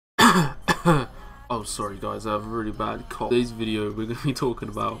Oh, sorry guys, I have a really bad cough. Today's video, we're going to be talking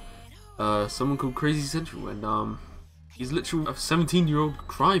about someone called Crazy Central, and he's literally a 17-year-old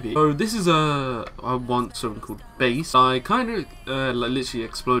crybaby. So this is I want someone called Base. I kind of like literally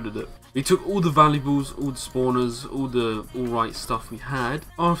exploded it. We took all the valuables, all the spawners, all the alright stuff we had.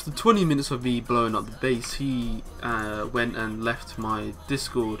 After 20 minutes of me blowing up the base, he went and left my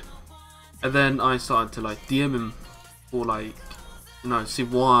Discord, and then I started to like DM him for like, you know, see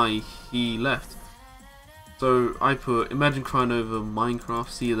why he left. So I put, imagine crying over Minecraft,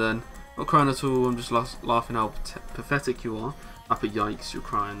 see you then. Not crying at all, I'm just laughing how pathetic you are. I put yikes, you're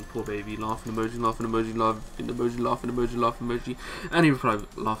crying, poor baby, laughing emoji, laughing emoji, laughing emoji, laughing emoji, laughing emoji. And he replied,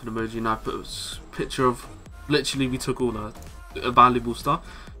 laughing emoji, and I put a picture of, literally we took all the valuable stuff.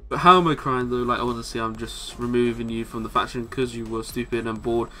 But how am I crying though? Like, honestly, I'm just removing you from the faction because you were stupid and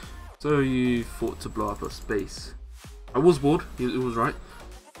bored. So you thought to blow up a space. I was bored, it was right.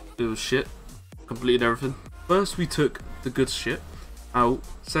 It was shit, completed everything. First we took the good shit out.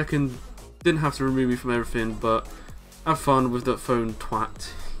 Second, didn't have to remove me from everything, but have fun with that phone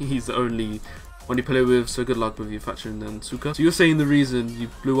twat. He's the only one you play with, so good luck with your faction and Suka. So you're saying the reason you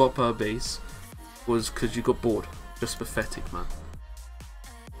blew up our base was because you got bored. Just pathetic, man.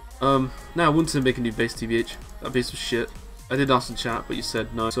 Now I wanted to make a new base, TBH. That base was shit. I did ask in chat, but you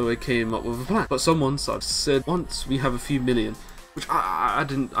said no, so I came up with a plan. But someone said once we have a few million, which I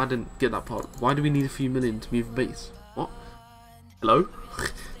didn't get that part. Why do we need a few million to move a base? What? Hello?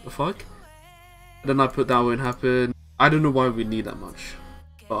 The fuck? And then I put that won't happen. I don't know why we need that much,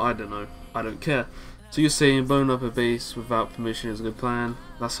 but I don't know. I don't care. So you're saying blowing up a base without permission is a good plan?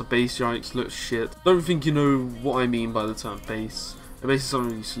 That's a base, yikes, looks shit. Don't think you know what I mean by the term base. A base is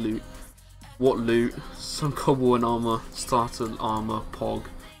something you loot. What loot? Some cobble and armor, starter armor, pog.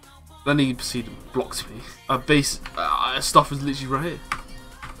 Then he proceeded and blocked me. A base stuff is literally right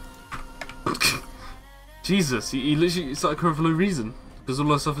here. Jesus, he literally started crying for no reason because all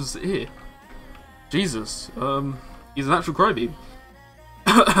that stuff is here. Jesus, he's an actual crybaby.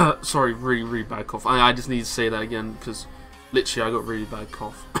 Sorry, really bad cough. I just need to say that again because literally I got really bad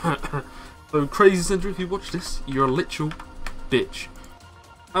cough. So Crazy Central, if you watch this, you're a literal bitch.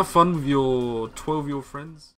 Have fun with your 12-year-old friends.